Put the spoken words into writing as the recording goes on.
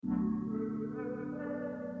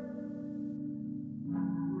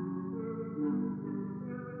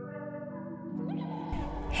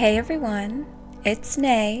Hey everyone, it's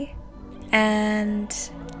Nay, and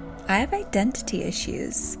I have identity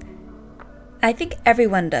issues. I think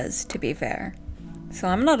everyone does, to be fair, so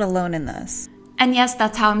I'm not alone in this. And yes,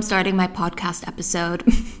 that's how I'm starting my podcast episode.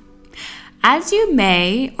 As you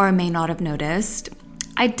may or may not have noticed,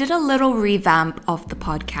 I did a little revamp of the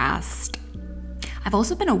podcast. I've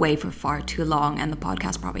also been away for far too long and the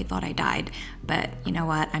podcast probably thought I died. But you know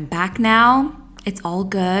what? I'm back now. It's all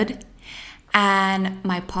good. And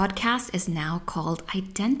my podcast is now called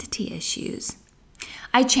Identity Issues.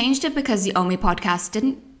 I changed it because the Omi podcast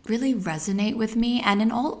didn't really resonate with me. And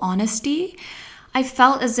in all honesty, I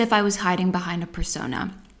felt as if I was hiding behind a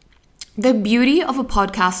persona. The beauty of a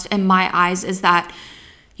podcast in my eyes is that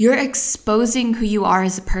you're exposing who you are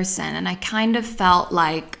as a person. And I kind of felt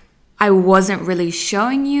like I wasn't really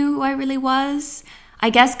showing you who I really was. I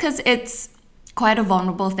guess because it's quite a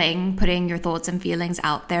vulnerable thing, putting your thoughts and feelings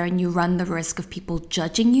out there, and you run the risk of people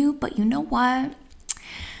judging you. But you know what?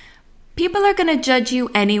 People are going to judge you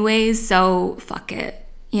anyways, so fuck it.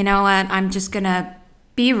 You know what? I'm just going to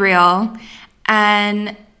be real.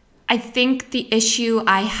 And I think the issue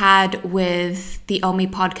I had with the Omi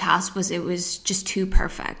podcast was it was just too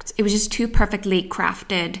perfect. It was just too perfectly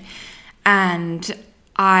crafted. And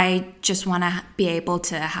I just want to be able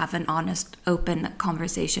to have an honest, open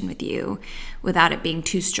conversation with you without it being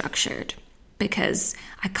too structured, because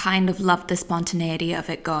I kind of love the spontaneity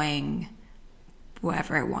of it going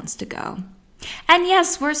wherever it wants to go. And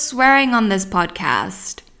yes, we're swearing on this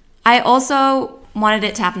podcast. I also wanted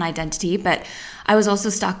it to have an identity, but I was also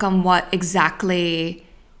stuck on what exactly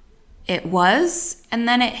it was, and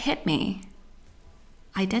then it hit me.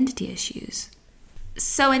 Identity issues.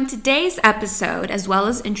 So in today's episode, as well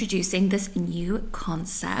as introducing this new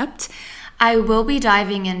concept, I will be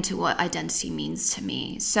diving into what identity means to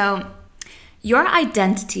me. So your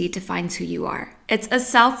identity defines who you are. It's a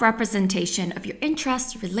self-representation of your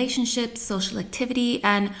interests, relationships, social activity,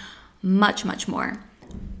 and much, much more.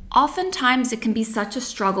 Oftentimes, it can be such a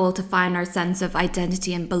struggle to find our sense of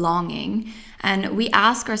identity and belonging. And we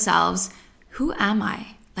ask ourselves, who am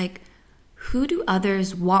I? Like, who do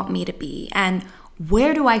others want me to be? And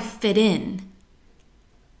where do I fit in?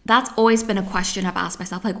 That's always been a question I've asked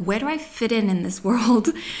myself. Like, where do I fit in this world?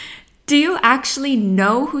 Do you actually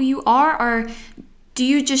know who you are? Or do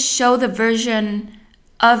you just show the version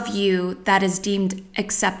of you that is deemed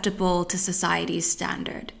acceptable to society's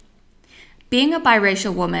standard? Being a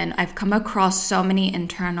biracial woman, I've come across so many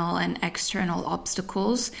internal and external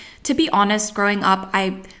obstacles. To be honest, growing up,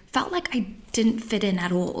 I felt like I didn't fit in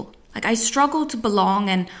at all. Like, I struggled to belong,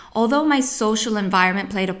 and although my social environment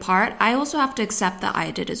played a part, I also have to accept that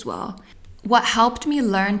I did as well. What helped me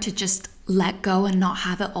learn to just let go and not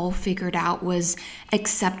have it all figured out was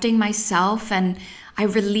accepting myself, and I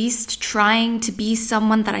released trying to be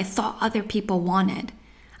someone that I thought other people wanted.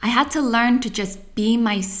 I had to learn to just be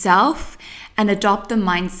myself and adopt the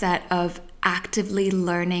mindset of actively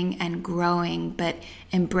learning and growing, but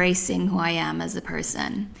embracing who I am as a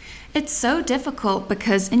person. It's so difficult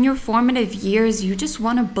because in your formative years, you just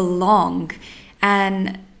want to belong.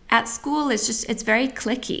 And at school, it's very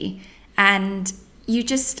cliquey. And you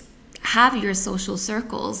just have your social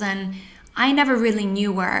circles. And I never really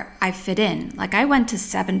knew where I fit in. Like, I went to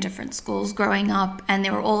 7 different schools growing up, and they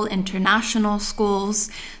were all international schools.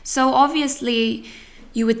 So obviously,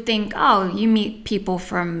 you would think, oh, you meet people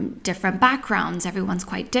from different backgrounds. Everyone's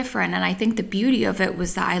quite different. And I think the beauty of it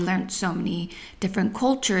was that I learned so many different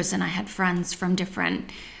cultures, and I had friends from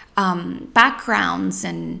different backgrounds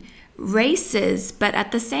and races. But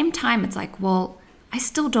at the same time, it's like, well, I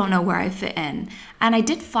still don't know where I fit in. And I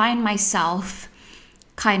did find myself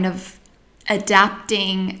kind of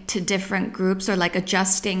adapting to different groups, or like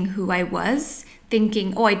adjusting who I was,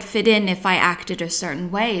 thinking, oh, I'd fit in if I acted a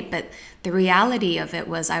certain way. But the reality of it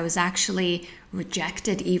was I was actually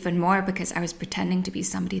rejected even more because I was pretending to be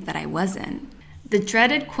somebody that I wasn't. The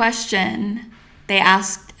dreaded question they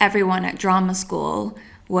asked everyone at drama school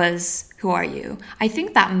was, who are you? I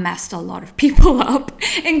think that messed a lot of people up,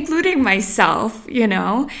 including myself, you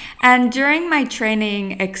know? And during my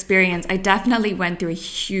training experience, I definitely went through a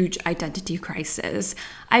huge identity crisis.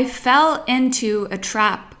 I fell into a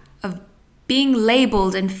trap of being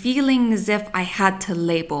labeled and feeling as if I had to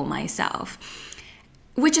label myself,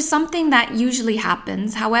 which is something that usually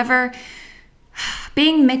happens. However,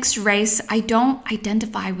 being mixed race, I don't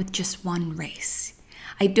identify with just one race.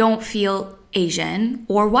 I don't feel Asian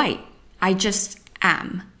or white. I just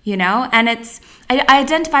am, you know? And I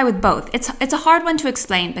identify with both. It's a hard one to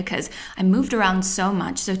explain because I moved around so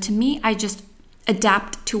much. So to me, I just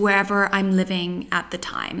adapt to wherever I'm living at the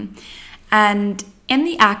time. And in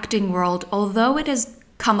the acting world, although it has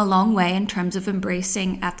come a long way in terms of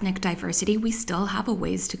embracing ethnic diversity, we still have a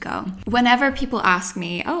ways to go. Whenever people ask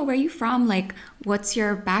me, oh, where are you from? Like, what's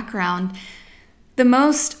your background? The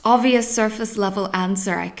most obvious surface level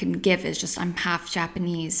answer I can give is just I'm half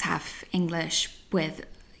Japanese, half English with,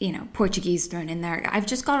 Portuguese thrown in there. I've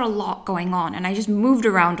just got a lot going on, and I just moved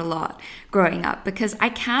around a lot growing up because I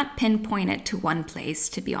can't pinpoint it to one place,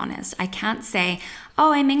 to be honest. I can't say,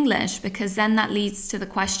 oh, I'm English, because then that leads to the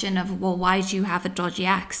question of, well, why do you have a dodgy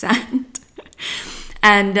accent?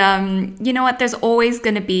 And you know what? There's always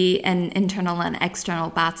going to be an internal and external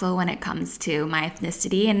battle when it comes to my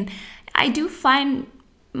ethnicity. And I do find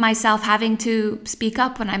myself having to speak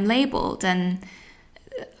up when I'm labeled, and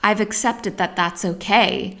I've accepted that that's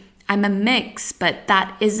okay. I'm a mix, but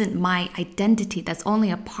that isn't my identity. That's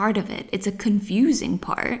only a part of it. It's a confusing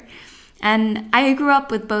part. And I grew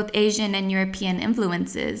up with both Asian and European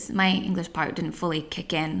influences. My English part didn't fully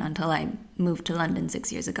kick in until I moved to London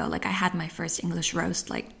 6 years ago. Like, I had my first English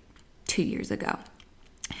roast 2 years ago.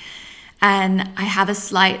 And I have a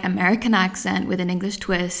slight American accent with an English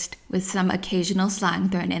twist, with some occasional slang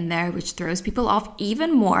thrown in there, which throws people off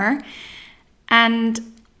even more. And,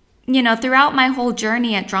 throughout my whole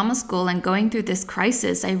journey at drama school and going through this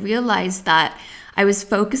crisis, I realized that I was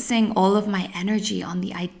focusing all of my energy on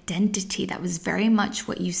the identity that was very much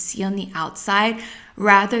what you see on the outside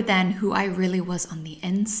rather than who I really was on the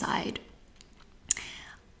inside.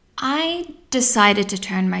 I decided to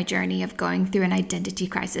turn my journey of going through an identity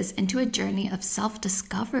crisis into a journey of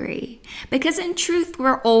self-discovery. Because in truth,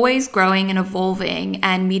 we're always growing and evolving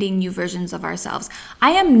and meeting new versions of ourselves.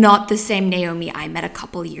 I am not the same Naomi I met a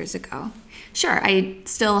couple years ago. Sure, I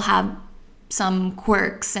still have some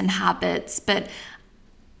quirks and habits, but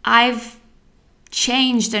I've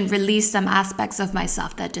changed and released some aspects of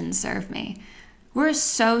myself that didn't serve me. We're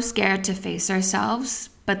so scared to face ourselves,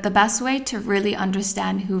 but the best way to really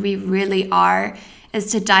understand who we really are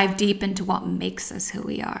is to dive deep into what makes us who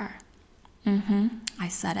we are. I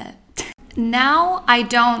said it. Now I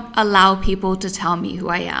don't allow people to tell me who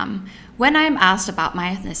I am. When I'm asked about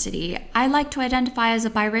my ethnicity, I like to identify as a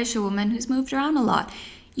biracial woman who's moved around a lot.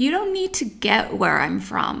 You don't need to get where I'm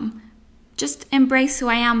from. Just embrace who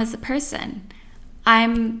I am as a person.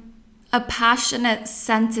 I'm a passionate,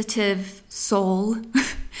 sensitive soul.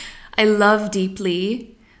 I love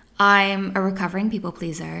deeply. I'm a recovering people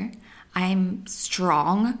pleaser. I'm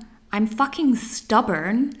strong. I'm fucking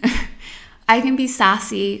stubborn. I can be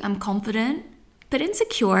sassy. I'm confident, but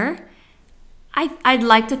insecure. I'd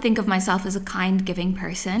like to think of myself as a kind, giving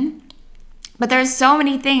person. But there are so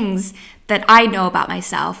many things that I know about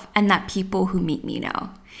myself and that people who meet me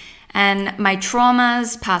know. And my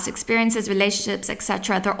traumas, past experiences, relationships,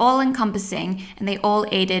 etc., they're all encompassing and they all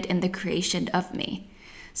aided in the creation of me.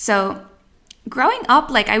 So growing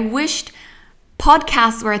up, I wished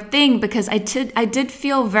podcasts were a thing because I did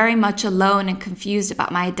feel very much alone and confused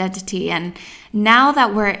about my identity. And now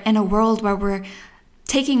that we're in a world where we're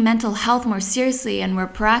taking mental health more seriously and we're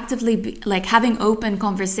proactively having open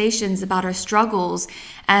conversations about our struggles,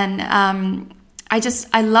 and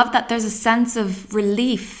I love that there's a sense of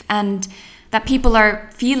relief and that people are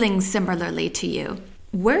feeling similarly to you.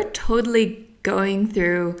 We're totally going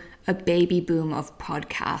through a baby boom of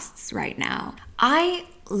podcasts right now. I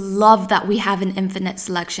love that we have an infinite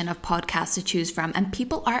selection of podcasts to choose from and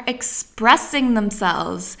people are expressing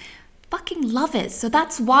themselves. Fucking love it. So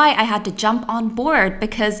that's why I had to jump on board,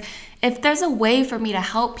 because if there's a way for me to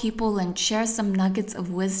help people and share some nuggets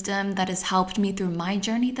of wisdom that has helped me through my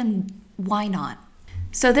journey, then why not?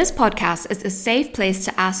 So this podcast is a safe place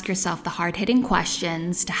to ask yourself the hard-hitting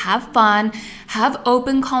questions, to have fun, have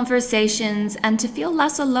open conversations, and to feel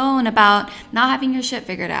less alone about not having your shit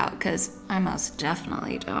figured out, because I most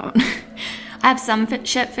definitely don't. I have some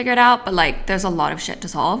shit figured out, but there's a lot of shit to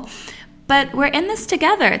solve. But we're in this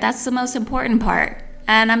together. That's the most important part.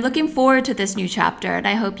 And I'm looking forward to this new chapter, and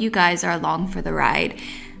I hope you guys are along for the ride.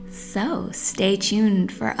 So stay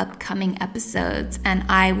tuned for upcoming episodes, and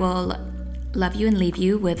I will love you and leave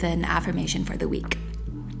you with an affirmation for the week.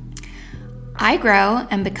 I grow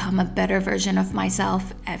and become a better version of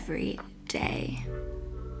myself every day.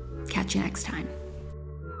 Catch you next time.